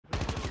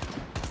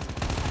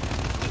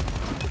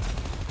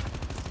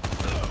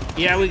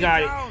Yeah, we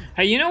got it.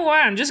 Hey, you know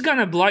what? I'm just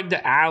gonna block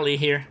the alley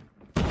here.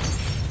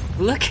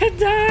 Look at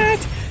that!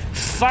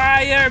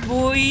 Fire,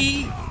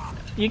 boy!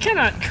 You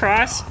cannot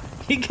cross.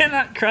 You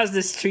cannot cross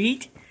the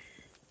street.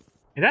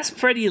 That's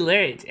pretty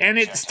lit. And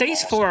it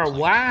stays for a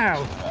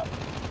while.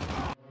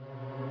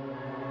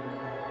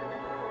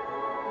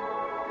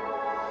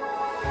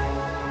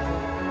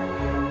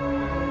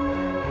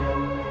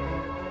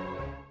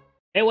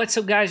 Hey, what's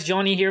up guys,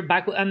 Johnny here,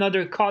 back with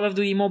another Call of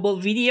Duty Mobile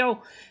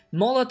video.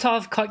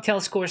 Molotov Cocktail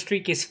score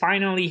streak is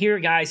finally here,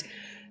 guys.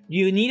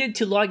 You needed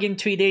to log in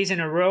 3 days in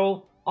a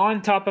row,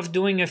 on top of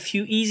doing a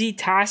few easy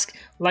tasks,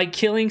 like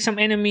killing some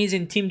enemies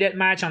in team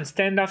deathmatch. On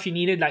standoff, you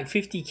needed like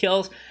 50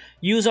 kills,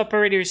 use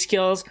operator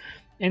skills,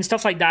 and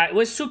stuff like that. It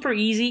was super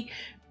easy,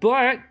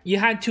 but you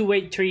had to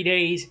wait 3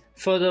 days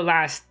for the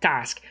last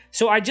task.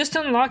 So I just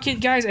unlocked it,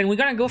 guys, and we're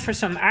gonna go for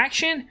some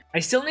action. I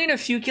still need a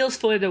few kills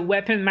for the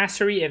weapon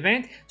mastery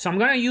event, so I'm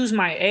gonna use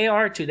my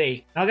AR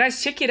today. Now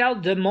guys, check it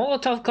out. The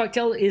Molotov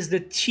Cocktail is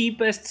the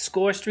cheapest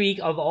score streak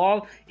of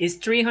all. It's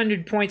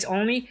 300 points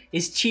only.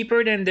 It's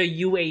cheaper than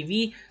the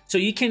UAV, so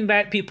you can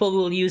bet people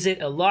will use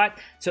it a lot.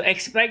 So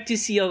expect to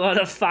see a lot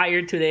of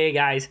fire today,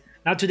 guys.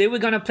 Now today we're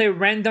gonna play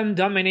random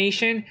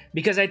domination,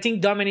 because I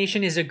think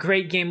domination is a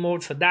great game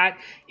mode for that.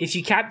 If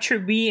you capture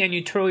B and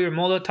you throw your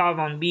Molotov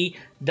on B,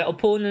 the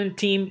opponent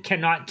team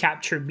cannot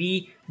capture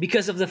B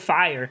because of the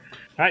fire.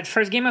 Alright,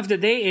 first game of the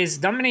day is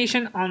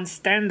domination on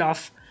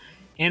standoff.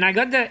 And I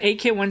got the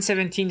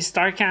AK-117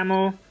 star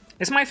camo.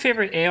 It's my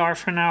favorite AR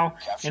for now.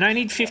 And I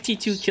need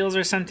 52 kills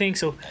or something,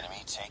 so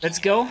let's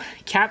go.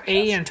 Cap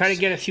A and try to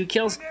get a few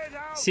kills.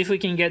 See if we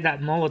can get that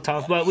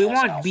Molotov, but we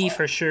want B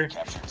for sure.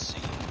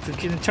 If we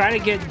can try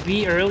to get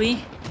B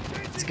early,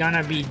 it's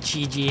gonna be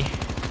GG.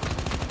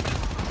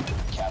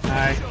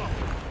 Alright.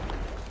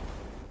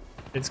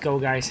 Let's go,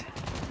 guys.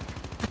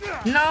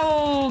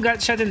 No!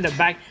 Got shot in the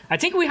back. I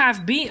think we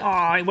have B.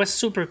 Oh, it was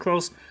super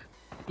close.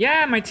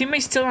 Yeah, my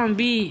teammate's still on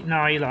B.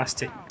 No, he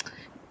lost it.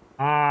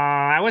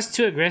 I was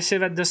too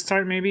aggressive at the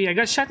start, maybe. I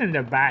got shot in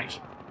the back.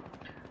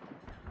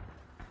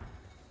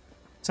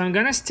 So I'm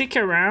gonna stick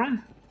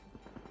around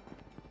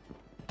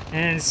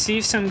and see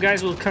if some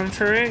guys will come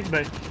for it,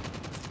 but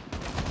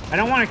I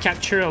don't want to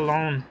capture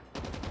alone.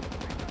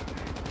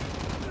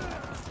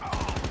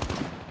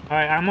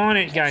 Alright, I'm on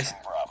it, guys.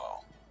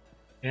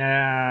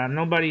 Yeah,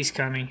 nobody's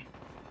coming.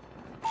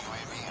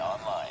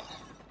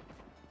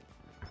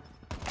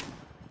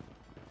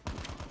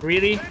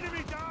 Really?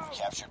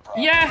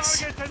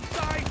 Yes!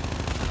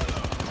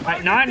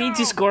 Alright, now I need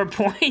to score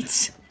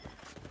points.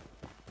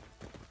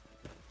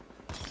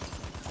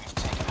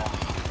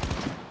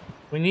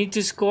 We need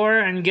to score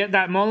and get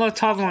that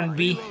Molotov on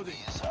B.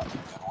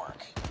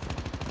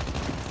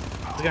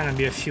 There's gonna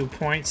be a few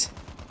points.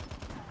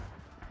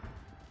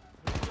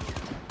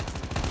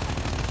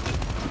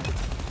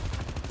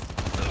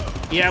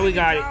 Yeah, we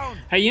got it.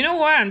 Hey, you know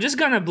what? I'm just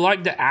gonna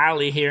block the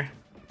alley here.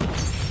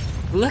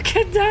 Look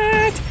at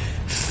that!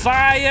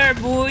 Fire,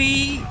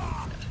 boy!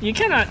 You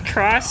cannot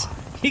cross.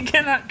 You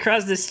cannot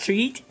cross the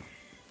street.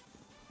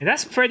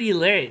 That's pretty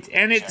lit.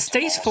 And it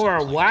stays for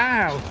a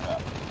while.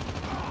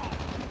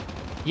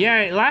 Yeah,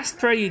 it lasts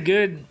pretty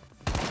good.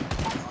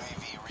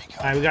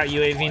 Alright, we got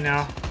UAV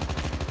now.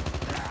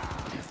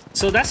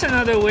 So that's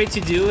another way to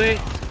do it.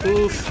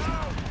 Oof.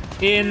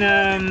 In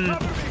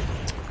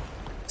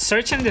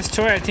search and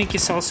destroy, I think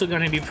it's also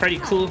going to be pretty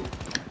cool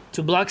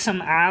to block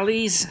some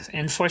alleys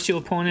and force your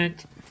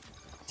opponent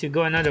to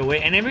go another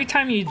way. And every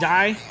time you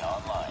die,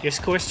 your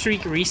score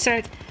streak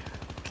reset.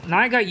 Now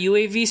I got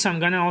UAV, so I'm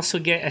going to also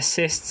get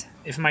assists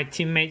if my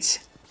teammates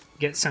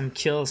get some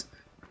kills.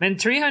 Man,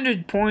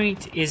 300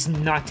 point is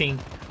nothing,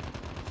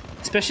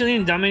 especially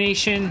in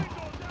domination,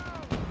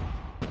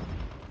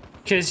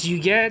 because you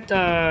get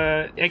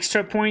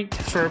extra point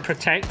for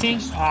protecting.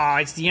 Ah,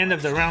 it's the end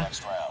of the round.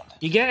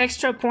 You get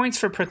extra points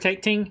for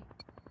protecting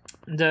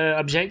the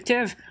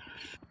objective,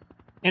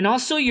 and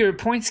also your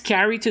points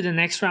carry to the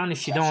next round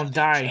if you don't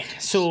die.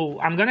 So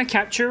I'm gonna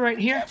capture right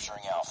here,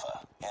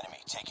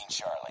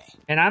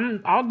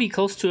 and I'll be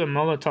close to a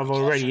Molotov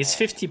already. It's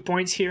 50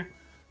 points here.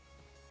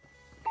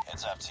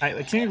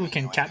 I think we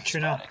can capture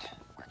now.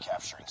 We're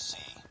capturing C.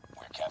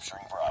 We're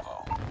capturing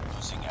Bravo.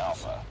 Losing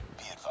Alpha.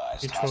 Be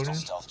advised. Hostile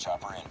stealth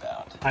chopper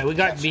inbound. Alright, we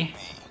got B.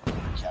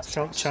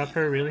 Stealth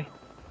chopper, really?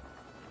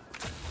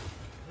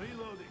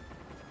 Reloading.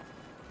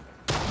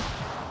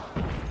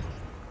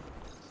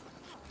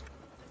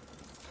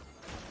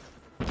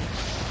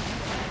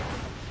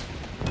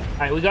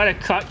 Alright, we got a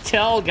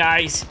cocktail,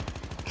 guys.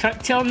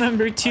 Cocktail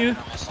number 2.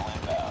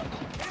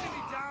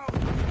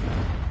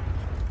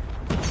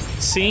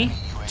 See?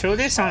 Throw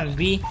this on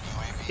B.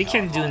 It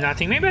can do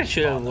nothing. Maybe I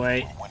should have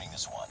waited.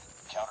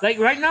 Like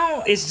right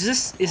now,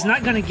 it's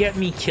not gonna get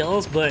me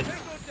kills, but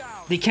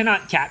they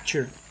cannot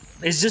capture.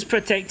 It's just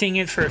protecting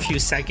it for a few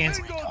seconds.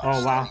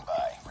 Oh wow.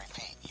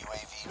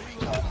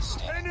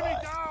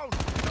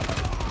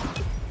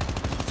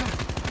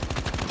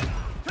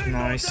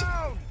 Nice.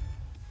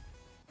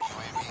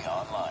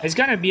 It's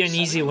gonna be an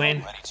easy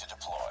win.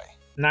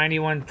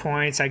 91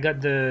 points. I got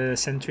the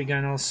sentry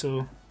gun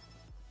also.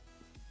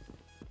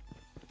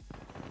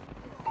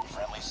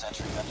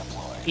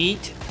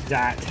 Eat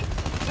that.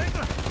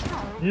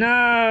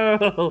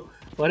 No!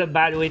 What a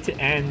bad way to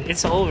end.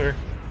 It's over.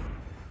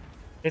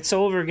 It's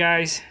over,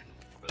 guys.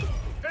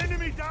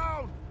 Enemy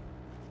down.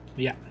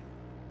 Yeah.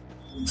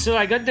 So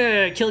I got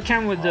the kill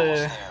cam with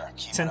the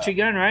sentry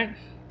gun, right?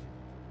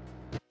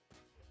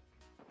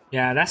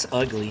 Yeah, that's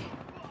ugly.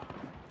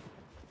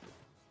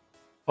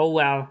 Oh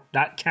well,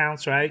 that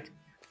counts, right?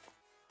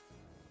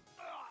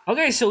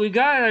 Okay, so we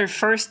got our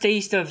first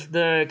taste of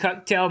the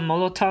cocktail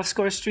Molotov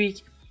score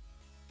streak.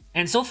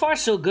 And so far,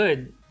 so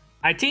good.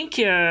 I think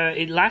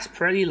it lasts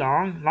pretty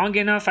long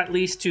enough at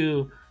least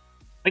to...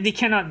 Like, they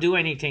cannot do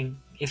anything.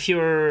 If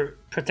you're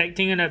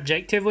protecting an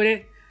objective with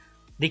it,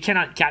 they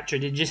cannot capture.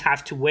 They just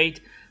have to wait.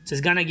 So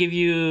it's gonna give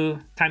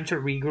you time to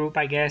regroup,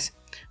 I guess.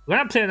 We're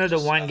gonna play another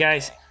one,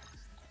 guys.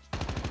 We're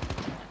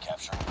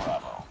capturing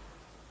Bravo.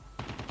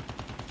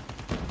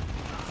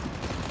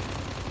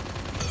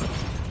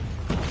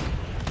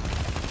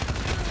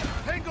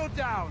 Tango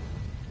down.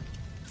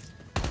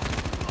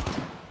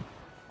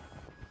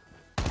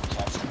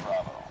 Capture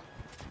Bravo.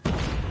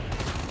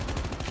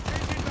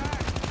 Changing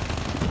back.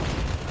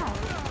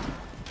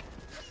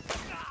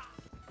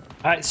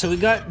 Alright, so we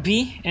got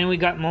B and we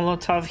got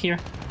Molotov here.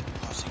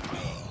 Losing B.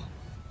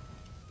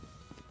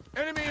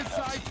 Enemy in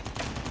sight.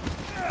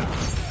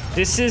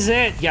 This is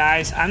it,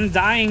 guys. I'm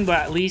dying, but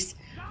at least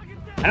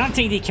I don't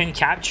think they can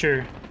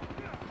capture.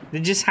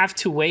 They just have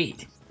to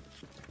wait.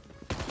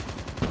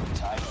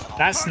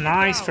 That's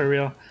nice for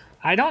real.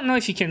 I don't know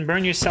if you can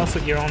burn yourself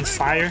with your own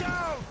fire.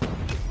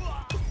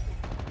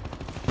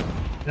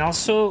 And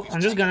also, I'm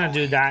just gonna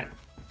do that.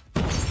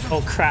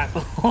 Oh crap.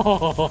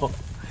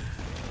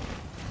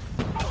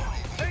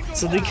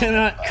 So they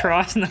cannot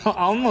cross now.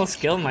 I almost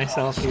killed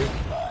myself here.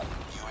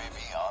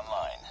 UAV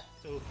online.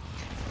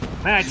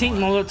 Man, I think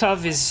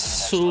Molotov is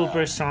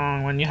super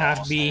strong when you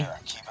have B.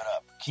 Keep it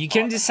up. You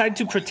can decide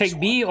to protect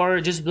B or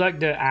just block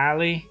the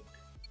alley.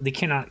 They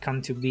cannot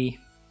come to B.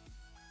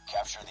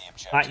 Capture the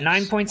objective. Alright,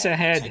 9 points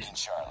ahead. Taking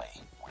Charlie.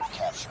 We're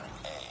capturing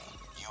A.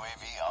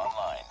 UAV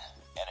online.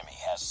 Enemy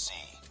has C.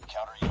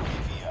 Counter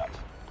UAV up.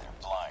 They're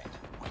blind.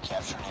 We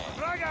captured A.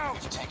 Frag out.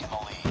 We've taken the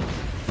lead.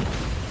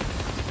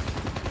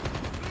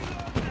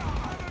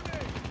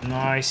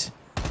 Nice.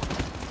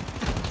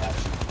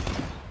 Captured B.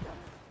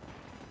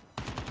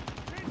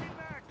 Changing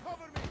back.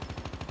 Cover me.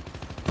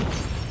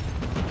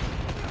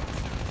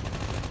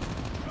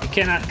 You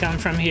cannot come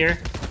from here.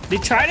 They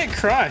try to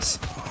cross.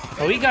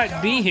 Oh, we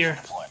got B here.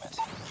 Deployment.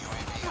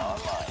 UAV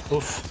online.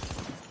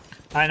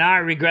 Oof. I now I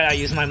regret I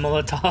used my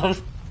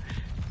Molotov.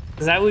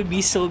 Cause that would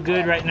be so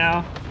good right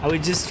now. I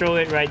would just throw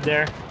it right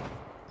there.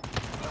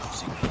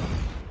 Losing B.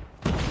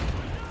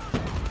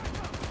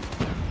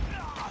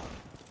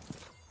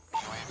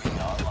 UAV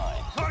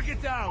online.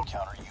 Target down.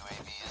 Counter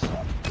UAV is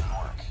up. Good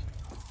work.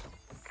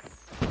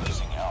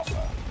 Losing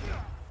Alpha.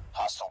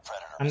 Hostile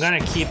predator. I'm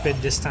gonna keep it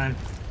this time.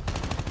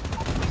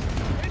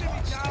 Enemy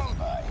down. Standing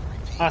by.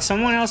 Repeat. Oh,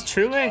 someone else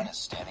threw it?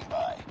 Standing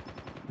by.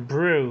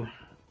 Brew.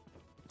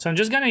 So I'm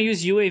just gonna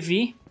use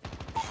UAV.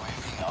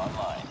 UAV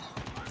online.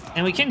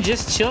 And we can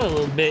just chill a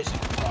little bit.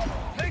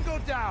 Tango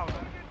down.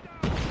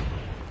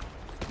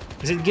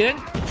 Is it good?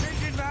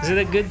 Changing back. Is it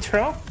a good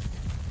throw?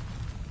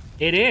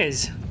 It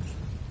is.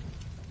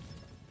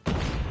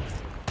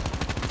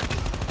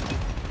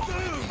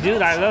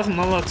 Dude, I love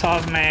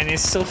Molotov, man.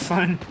 It's so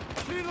fun.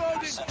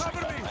 Reloading. Sentry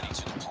Cover gun me. ready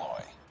to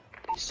deploy.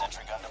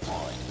 Sentry gun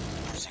deployed.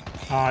 Losing B.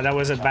 Oh, that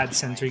was a bad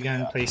sentry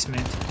gun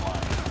placement.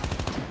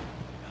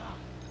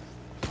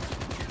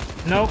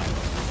 Nope.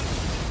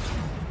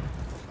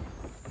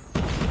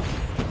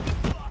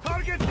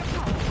 Target.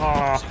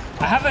 Oh,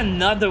 I have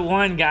another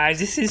one, guys.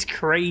 This is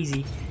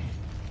crazy.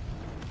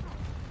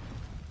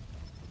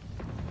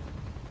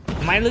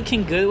 Am I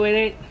looking good with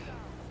it?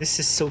 This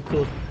is so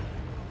cool.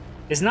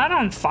 It's not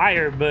on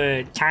fire,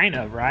 but kind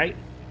of, right?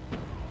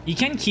 You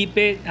can keep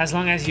it as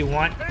long as you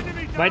want.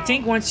 Enemy down. But I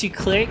think once you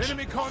click,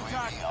 Enemy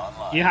contact.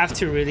 you have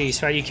to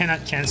release, right? You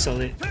cannot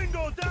cancel it.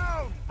 Tango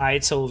down.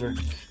 It's over.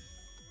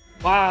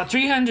 Wow,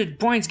 300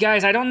 points,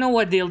 guys. I don't know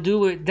what they'll do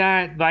with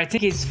that, but I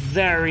think it's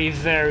very,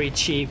 very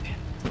cheap.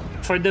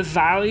 For the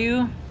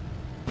value,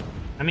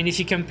 I mean, if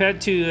you compare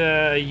to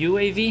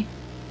UAV,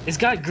 it's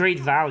got great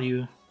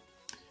value.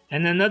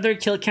 And another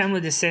kill cam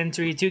with the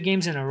sentry, 2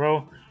 games in a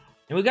row.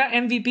 And we got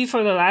MVP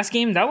for the last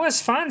game. That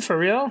was fun, for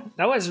real.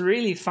 That was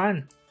really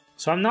fun.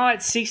 So I'm now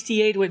at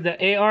 68 with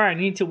the AR. I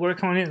need to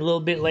work on it a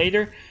little bit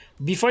later.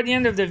 Before the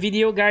end of the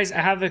video, guys,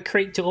 I have a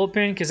crate to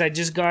open because I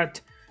just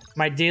got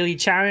my daily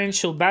challenge.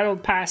 So battle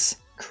pass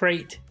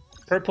crate,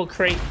 purple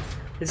crate.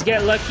 Let's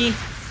get lucky.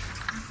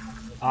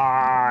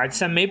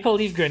 It's a maple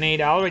leaf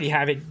grenade. I already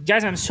have it.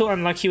 Guys, I'm so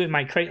unlucky with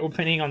my crate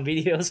opening on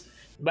videos.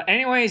 But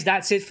anyways,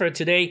 that's it for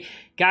today.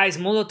 Guys,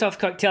 Molotov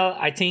Cocktail,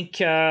 I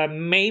think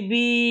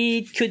maybe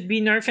it could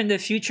be nerfed in the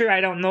future. I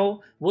don't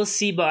know. We'll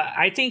see. But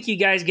I think you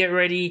guys get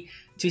ready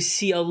to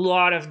see a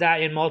lot of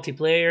that in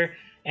multiplayer.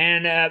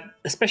 And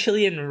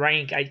especially in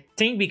rank. I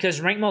think because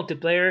rank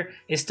multiplayer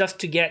is tough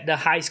to get the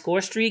high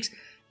score streaks.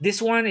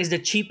 This one is the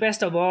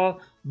cheapest of all,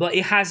 but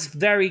it has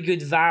very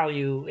good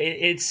value.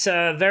 It's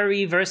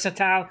very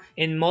versatile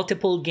in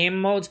multiple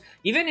game modes.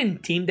 Even in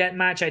team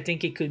deathmatch, I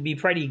think it could be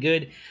pretty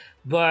good.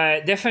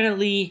 But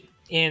definitely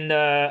in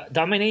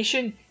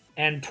domination,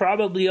 and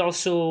probably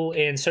also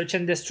in search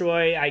and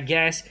destroy, I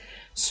guess.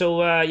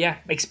 So yeah,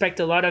 expect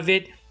a lot of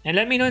it. And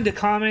let me know in the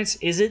comments,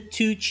 is it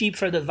too cheap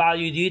for the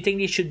value? Do you think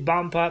they should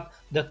bump up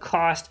the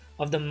cost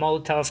of the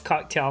Molotov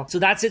Cocktail? So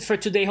that's it for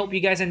today. Hope you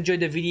guys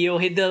enjoyed the video.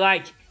 Hit the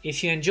like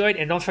if you enjoyed,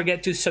 and don't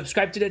forget to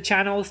subscribe to the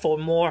channel for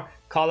more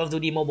Call of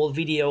Duty Mobile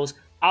videos.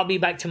 I'll be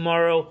back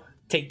tomorrow.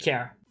 Take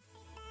care.